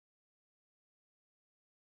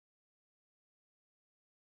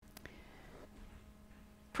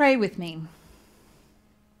Pray with me.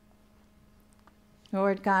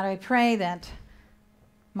 Lord God, I pray that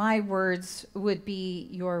my words would be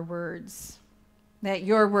your words, that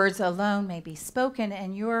your words alone may be spoken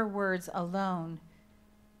and your words alone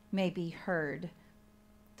may be heard.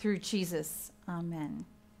 Through Jesus, amen.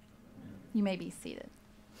 You may be seated.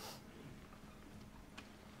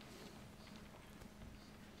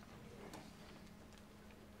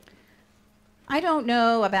 I don't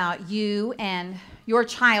know about you and your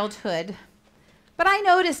childhood, but I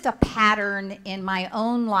noticed a pattern in my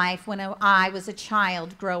own life when I was a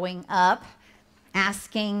child growing up,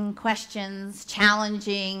 asking questions,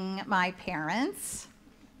 challenging my parents.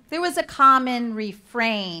 There was a common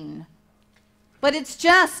refrain, but it's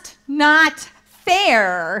just not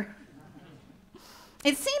fair.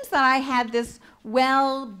 It seems that I had this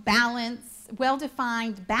well-defined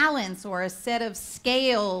balance or a set of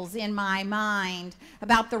scales in my mind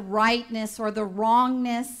about the rightness or the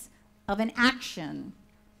wrongness of an action.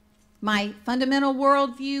 My fundamental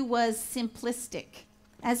worldview was simplistic,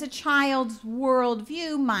 as a child's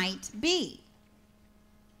worldview might be.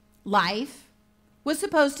 Life was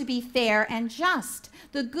supposed to be fair and just.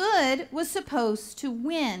 The good was supposed to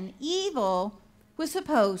win. Evil was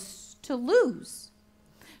supposed to lose.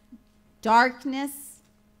 Darkness,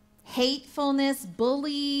 hatefulness,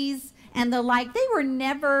 bullies, and the like, they were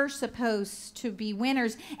never supposed to be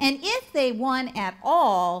winners. And if they won at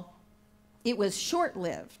all, it was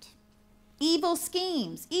short-lived. Evil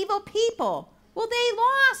schemes, evil people, well, they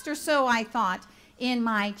lost, or so I thought, in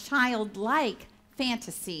my childlike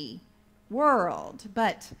fantasy world.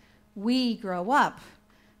 But we grow up,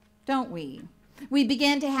 don't we? We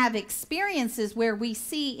begin to have experiences where we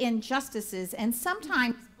see injustices, and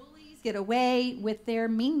sometimes bullies get away with their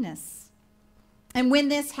meanness. And when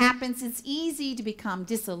this happens, it's easy to become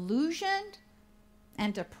disillusioned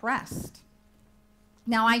and depressed.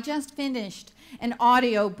 Now, I just finished an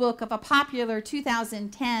audio book of a popular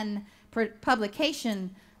 2010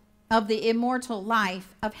 publication of the immortal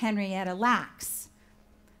life of Henrietta Lacks.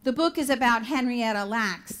 The book is about Henrietta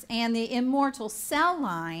Lacks and the immortal cell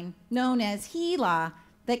line known as HeLa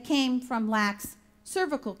that came from Lacks'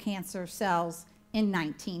 cervical cancer cells in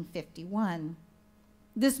 1951.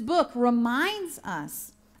 This book reminds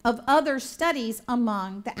us of other studies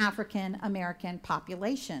among the African American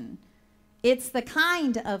population. It's the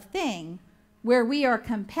kind of thing where we are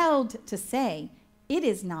compelled to say, it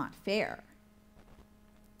is not fair.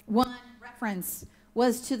 One reference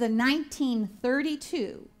was to the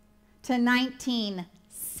 1932 to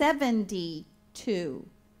 1972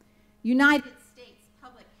 United States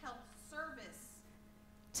Public Health Service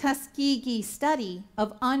Tuskegee study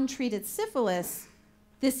of untreated syphilis,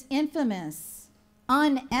 this infamous,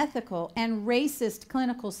 unethical, and racist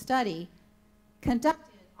clinical study conducted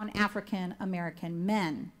on African American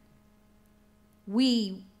men.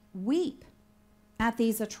 We weep at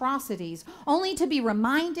these atrocities, only to be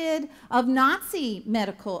reminded of Nazi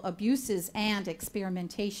medical abuses and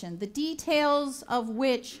experimentation, the details of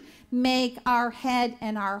which make our head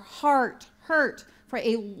and our heart hurt for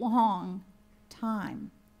a long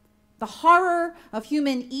time. The horror of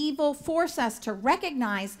human evil force us to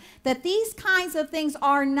recognize that these kinds of things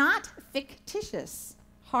are not fictitious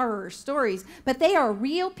horror stories, but they are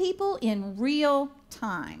real people in real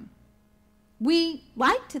time. We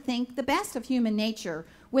like to think the best of human nature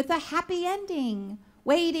with a happy ending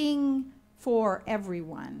waiting for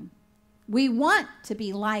everyone. We want to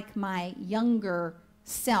be like my younger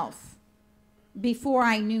self before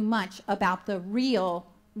I knew much about the real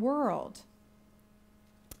world.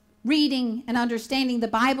 Reading and understanding the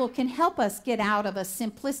Bible can help us get out of a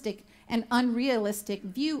simplistic and unrealistic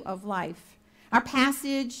view of life. Our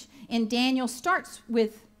passage in Daniel starts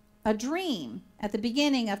with a dream at the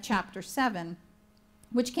beginning of chapter 7,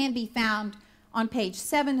 which can be found on page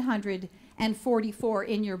 744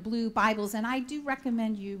 in your blue Bibles, and I do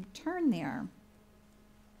recommend you turn there.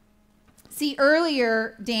 See,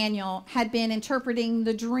 earlier Daniel had been interpreting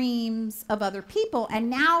the dreams of other people,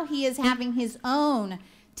 and now he is having his own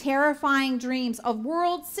terrifying dreams of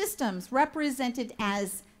world systems represented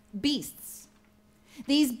as beasts.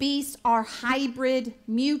 These beasts are hybrid,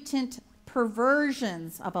 mutant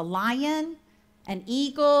perversions of a lion, an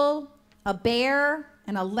eagle, a bear,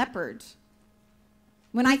 and a leopard.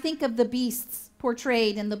 When I think of the beasts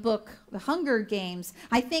portrayed in the book The Hunger Games,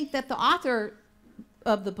 I think that the author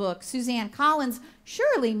of the book, Suzanne Collins,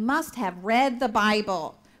 surely must have read the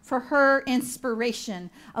Bible for her inspiration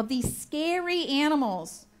of these scary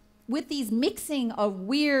animals with these mixing of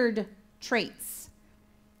weird traits.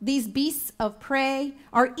 These beasts of prey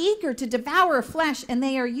are eager to devour flesh, and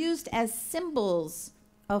they are used as symbols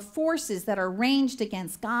of forces that are ranged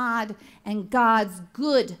against God and God's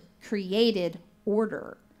good created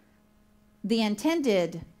order. The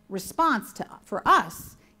intended response for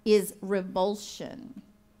us is revulsion.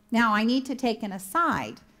 Now, I need to take an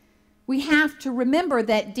aside. We have to remember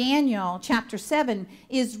that Daniel chapter 7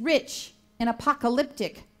 is rich in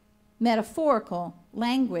apocalyptic, metaphorical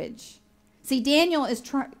language. See, Daniel is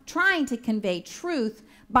trying to convey truth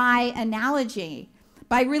by analogy,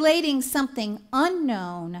 by relating something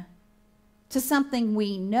unknown to something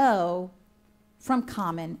we know from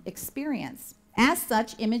common experience. As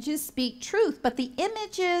such, images speak truth, but the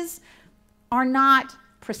images are not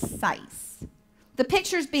precise. The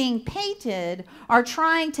pictures being painted are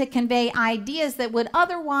trying to convey ideas that would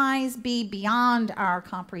otherwise be beyond our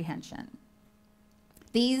comprehension.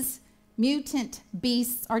 These mutant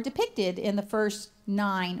beasts are depicted in the first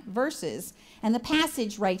 9 verses, and the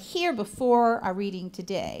passage right here before our reading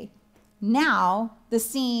today. Now the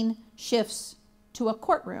scene shifts to a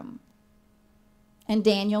courtroom, and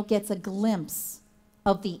Daniel gets a glimpse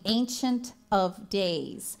of the Ancient of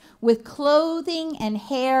Days, with clothing and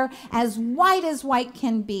hair as white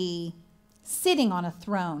can be, sitting on a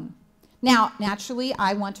throne. Now, naturally,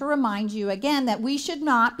 I want to remind you again that we should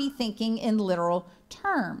not be thinking in literal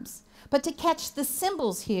terms, but to catch the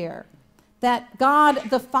symbols here, that God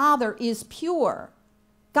the Father is pure,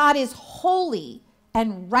 God is holy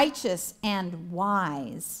and righteous and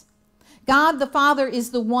wise. God the Father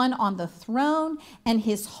is the one on the throne, and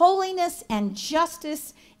his holiness and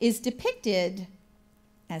justice is depicted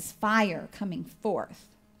as fire coming forth.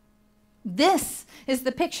 This is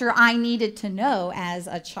the picture I needed to know as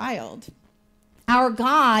a child. Our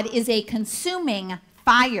God is a consuming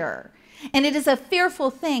fire, and it is a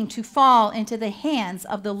fearful thing to fall into the hands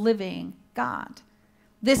of the living God.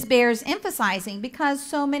 This bears emphasizing because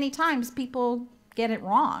so many times people get it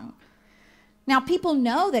wrong. Now, people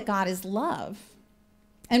know that God is love,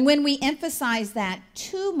 and when we emphasize that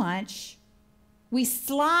too much, we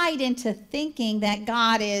slide into thinking that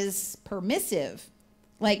God is permissive,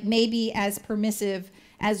 like maybe as permissive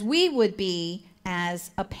as we would be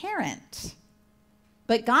as a parent.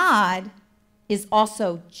 But God is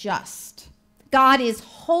also just. God is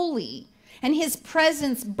holy, and his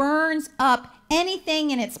presence burns up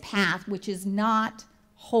anything in its path which is not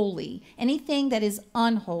holy, anything that is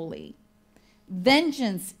unholy.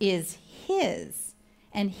 Vengeance is his,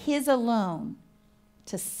 and his alone,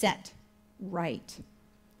 to set right.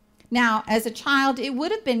 Now, as a child, it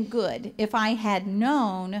would have been good if I had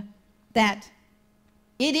known that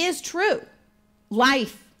it is true.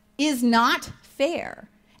 Life is not fair,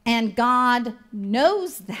 and God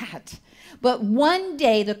knows that. But one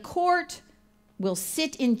day the court will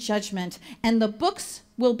sit in judgment, and the books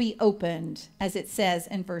will be opened, as it says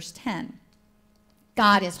in verse 10.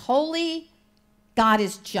 God is holy, God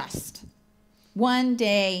is just. One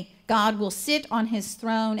day, God will sit on his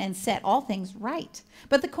throne and set all things right.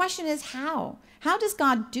 But the question is how? How does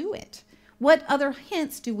God do it? What other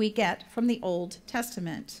hints do we get from the Old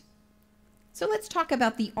Testament? So let's talk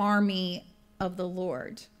about the army of the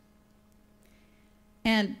Lord.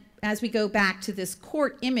 And as we go back to this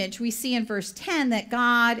court image, we see in verse 10 that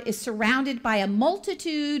God is surrounded by a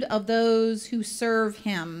multitude of those who serve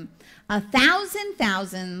him, 1,000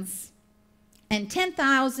 thousands, and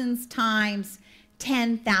 10,000s times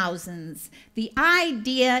 10,000s. The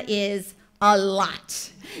idea is a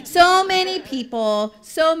lot. So many people,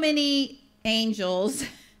 so many angels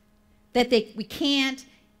that we can't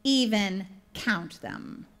even count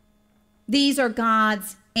them. These are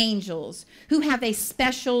God's angels who have a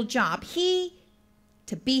special job.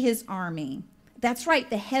 To be his army. That's right,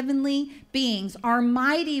 the heavenly beings are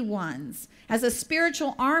mighty ones as a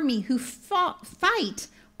spiritual army who fight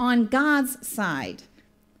on God's side.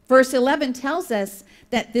 Verse 11 tells us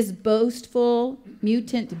that this boastful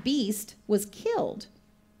mutant beast was killed.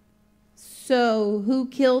 So who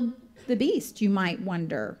killed the beast, you might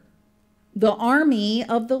wonder? The army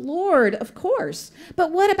of the Lord, of course.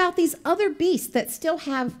 But what about these other beasts that still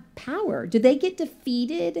have power? Do they get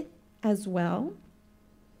defeated as well?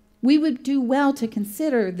 We would do well to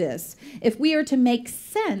consider this if we are to make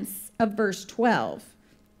sense of verse 12.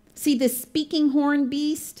 See, this speaking horn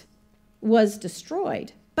beast was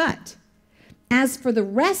destroyed, but as for the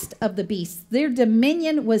rest of the beasts, their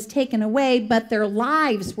dominion was taken away, but their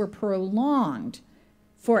lives were prolonged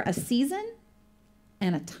for a season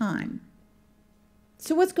and a time.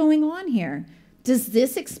 So what's going on here? Does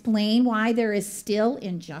this explain why there is still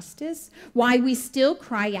injustice? Why we still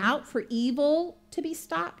cry out for evil to be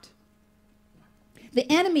stopped? The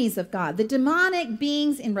enemies of God, the demonic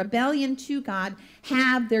beings in rebellion to God,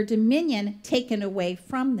 have their dominion taken away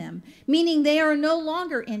from them, meaning they are no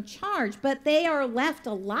longer in charge, but they are left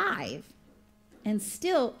alive and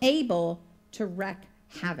still able to wreak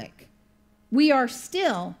havoc. We are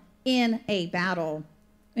still in a battle.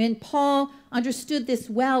 And Paul understood this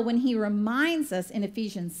well when he reminds us in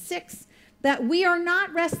Ephesians 6 that we are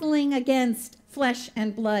not wrestling against flesh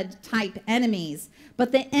and blood type enemies,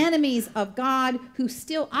 but the enemies of God who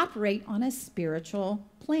still operate on a spiritual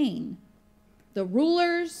plane. The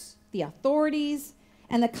rulers, the authorities,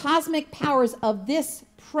 and the cosmic powers of this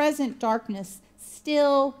present darkness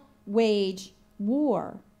still wage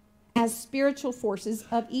war as spiritual forces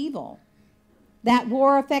of evil. That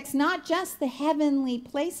war affects not just the heavenly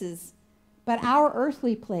places, but our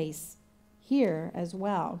earthly place here as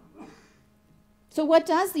well. So what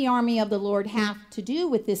does the army of the Lord have to do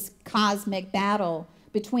with this cosmic battle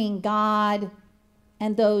between God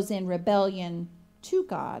and those in rebellion to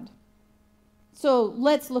God? So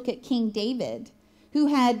let's look at King David, who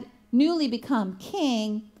had newly become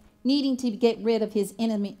king, needing to get rid of his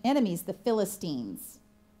enemies, the Philistines,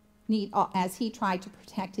 as he tried to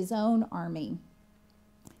protect his own army.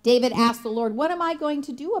 David asked the Lord, "What am I going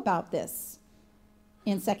to do about this?"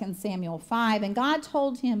 In 2 Samuel 5, and God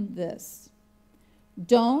told him this: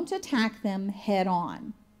 "Don't attack them head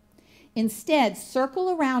on. Instead, circle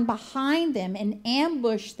around behind them and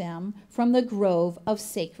ambush them from the grove of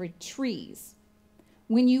sacred trees.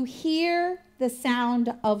 When you hear the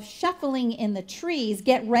sound of shuffling in the trees,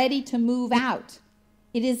 get ready to move out.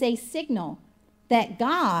 It is a signal that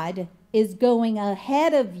God is going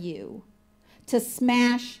ahead of you to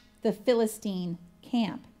smash the Philistine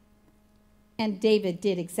camp." And David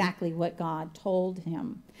did exactly what God told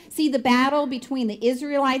him. See, the battle between the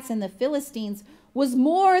Israelites and the Philistines was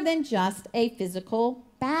more than just a physical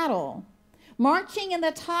battle. Marching in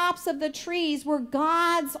the tops of the trees were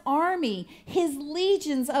God's army, his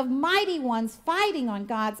legions of mighty ones fighting on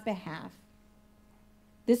God's behalf.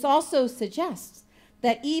 This also suggests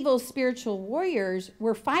that evil spiritual warriors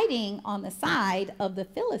were fighting on the side of the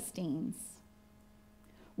Philistines.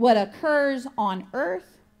 What occurs on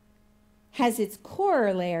earth has its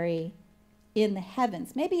corollary in the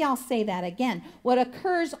heavens. Maybe I'll say that again. What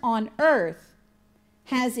occurs on earth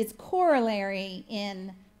has its corollary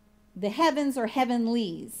in the heavens or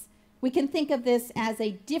heavenlies. We can think of this as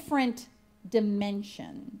a different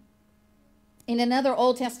dimension. In another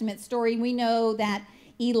Old Testament story, we know that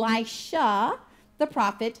Elisha, the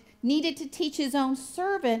prophet, needed to teach his own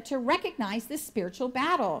servant to recognize this spiritual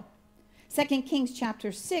battle. 2 Kings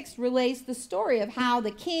chapter 6 relays the story of how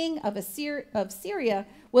the king of Syria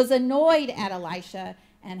was annoyed at Elisha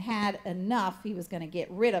and had enough. He was going to get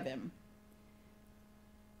rid of him.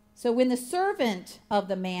 So when the servant of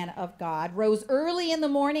the man of God rose early in the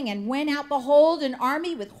morning and went out, behold, an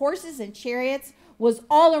army with horses and chariots was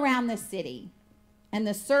all around the city. And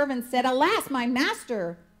the servant said, "Alas, my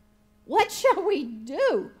master, what shall we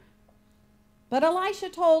do?" But Elisha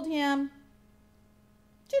told him,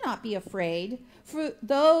 "Do not be afraid, for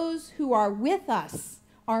those who are with us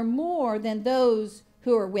are more than those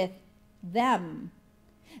who are with them."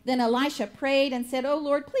 Then Elisha prayed and said, "O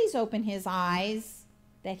Lord, please open his eyes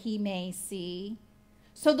that he may see."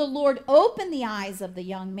 So the Lord opened the eyes of the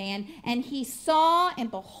young man, and he saw, and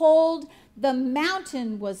behold, the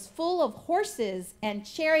mountain was full of horses and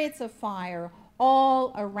chariots of fire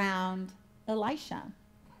all around Elisha.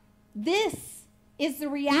 This is the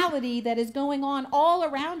reality that is going on all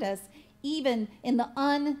around us, even in the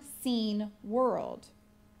unseen world.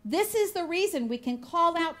 This is the reason we can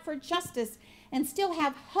call out for justice and still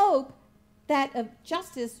have hope that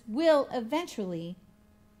justice will eventually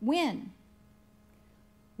win.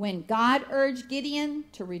 When God urged Gideon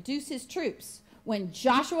to reduce his troops, when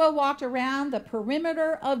Joshua walked around the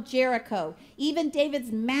perimeter of Jericho, even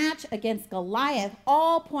David's match against Goliath,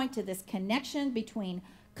 all point to this connection between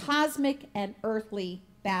cosmic and earthly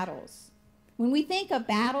battles. When we think of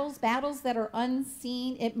battles that are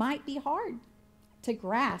unseen, it might be hard to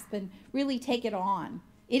grasp and really take it on.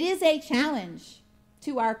 It is a challenge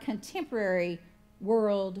to our contemporary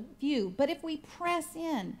world view. But if we press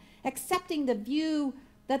in, accepting the view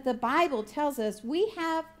that the Bible tells us, we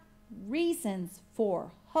have reasons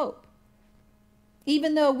for hope.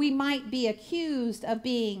 Even though we might be accused of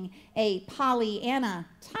being a Pollyanna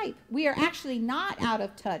type, we are actually not out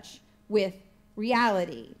of touch with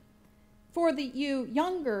reality. For you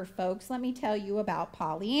younger folks, let me tell you about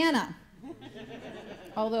Pollyanna.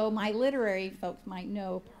 Although my literary folks might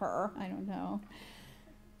know her, I don't know.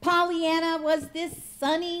 Pollyanna was this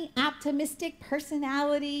sunny, optimistic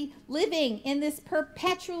personality living in this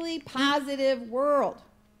perpetually positive world.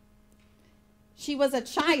 She was a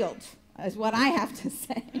child, is what I have to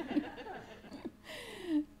say.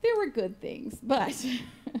 There were good things, but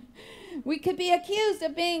we could be accused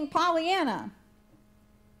of being Pollyanna.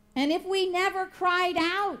 And if we never cried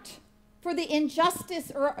out for the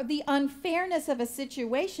injustice or the unfairness of a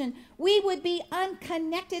situation, we would be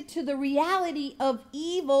unconnected to the reality of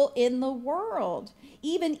evil in the world,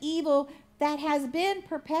 even evil that has been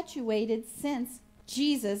perpetuated since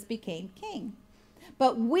Jesus became king.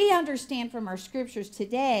 But we understand from our scriptures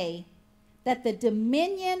today that the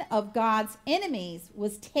dominion of God's enemies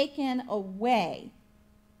was taken away,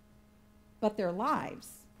 but their lives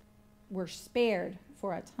were spared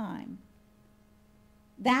for a time.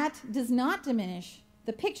 That does not diminish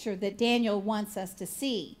the picture that Daniel wants us to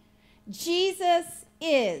see. Jesus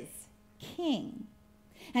is king.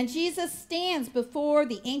 And Jesus stands before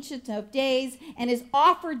the Ancient of Days and is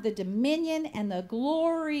offered the dominion and the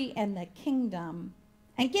glory and the kingdom.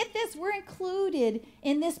 And get this, we're included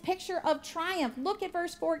in this picture of triumph. Look at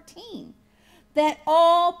verse 14. That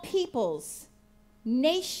all peoples,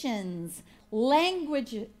 nations,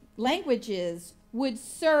 languages would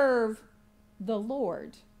serve the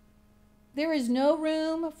Lord. There is no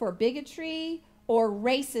room for bigotry or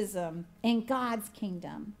racism in God's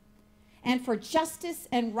kingdom. And for justice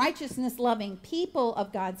and righteousness loving people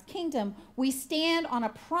of God's kingdom, we stand on a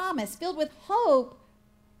promise filled with hope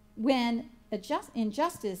when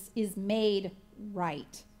injustice is made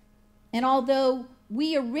right. And although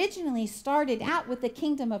we originally started out with the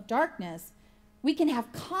kingdom of darkness, we can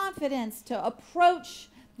have confidence to approach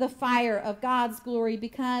the fire of God's glory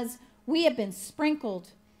because we have been sprinkled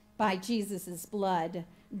by Jesus' blood.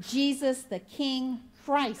 Jesus the King,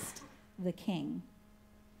 Christ the King.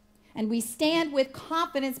 And we stand with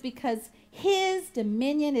confidence because his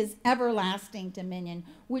dominion is everlasting dominion,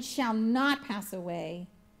 which shall not pass away.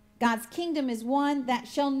 God's kingdom is one that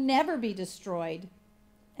shall never be destroyed.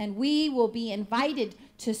 And we will be invited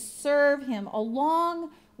to serve him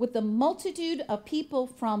along with the multitude of people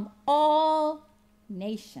from all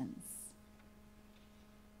nations.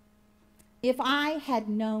 If I had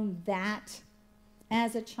known that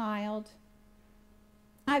as a child,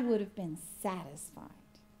 I would have been satisfied,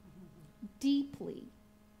 deeply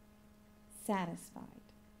satisfied.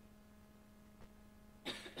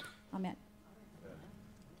 Amen.